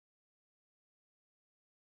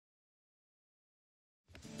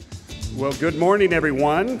Well, good morning,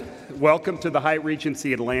 everyone. Welcome to the Hyatt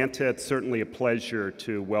Regency Atlanta. It's certainly a pleasure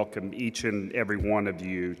to welcome each and every one of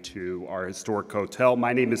you to our historic hotel.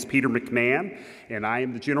 My name is Peter McMahon, and I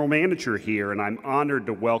am the general manager here, and I'm honored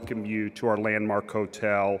to welcome you to our landmark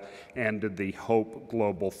hotel and to the Hope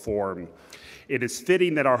Global Forum. It is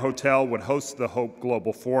fitting that our hotel would host the Hope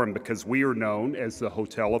Global Forum because we are known as the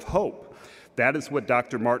Hotel of Hope. That is what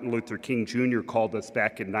Dr. Martin Luther King Jr. called us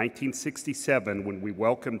back in 1967 when we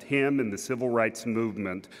welcomed him in the civil rights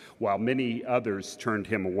movement while many others turned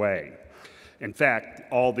him away. In fact,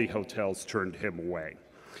 all the hotels turned him away.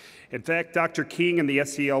 In fact, Dr. King and the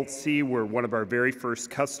SCLC were one of our very first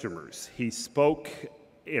customers. He spoke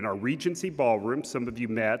in our Regency Ballroom, some of you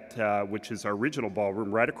met, which is our original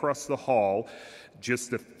ballroom, right across the hall,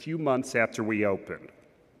 just a few months after we opened.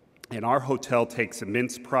 And our hotel takes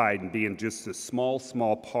immense pride in being just a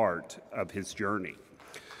small part of his journey.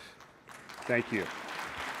 Thank you.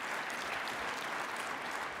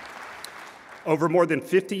 Over more than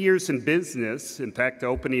 50 years in business, in fact,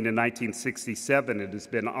 opening in 1967, it has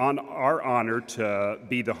been our honor to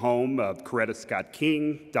be the home of Coretta Scott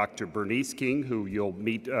King, Dr. Bernice King, who you'll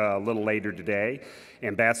meet a little later today,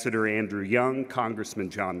 Ambassador Andrew Young,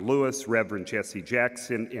 Congressman John Lewis, Reverend Jesse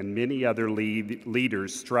Jackson, and many other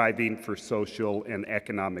leaders striving for social and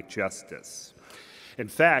economic justice. In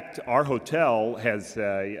fact, our hotel has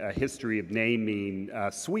a history of naming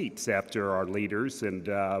suites after our leaders, and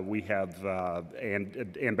we have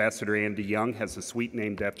Ambassador Andy Young has a suite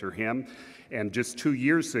named after him. And just 2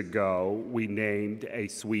 years ago, we named a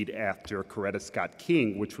suite after Coretta Scott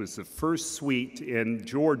King, which was the first suite in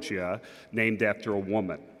Georgia named after a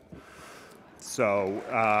woman. So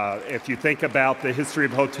if you think about the history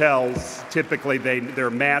of hotels, typically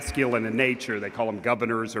they're masculine in nature. They call them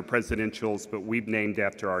governors or presidentials, but we've named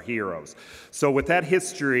after our heroes. So with that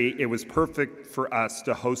history, it was perfect for us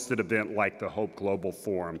to host an event like the Hope Global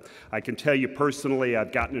Forum. I can tell you personally,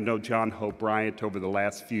 I've gotten to know John Hope Bryant over the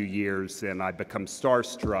last few years, and I've become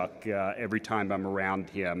starstruck every time I'm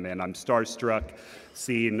around him. And I'm starstruck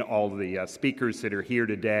seeing all the speakers that are here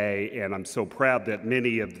today, and I'm so proud that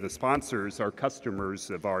many of the sponsors are customers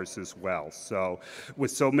of ours as well. So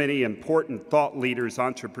with so many important thought leaders,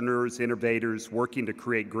 entrepreneurs, innovators working to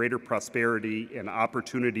create greater prosperity and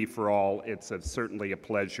opportunity for all, it's certainly a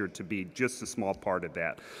pleasure to be just a small part of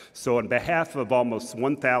that. So on behalf of almost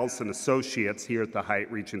 1,000 associates here at the Hyatt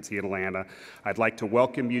Regency Atlanta, I'd like to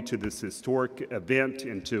welcome you to this historic event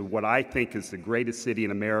and to what I think is the greatest city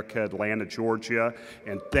in America, Atlanta, Georgia,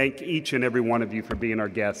 and thank each and every one of you for being our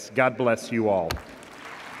guests. God bless you all.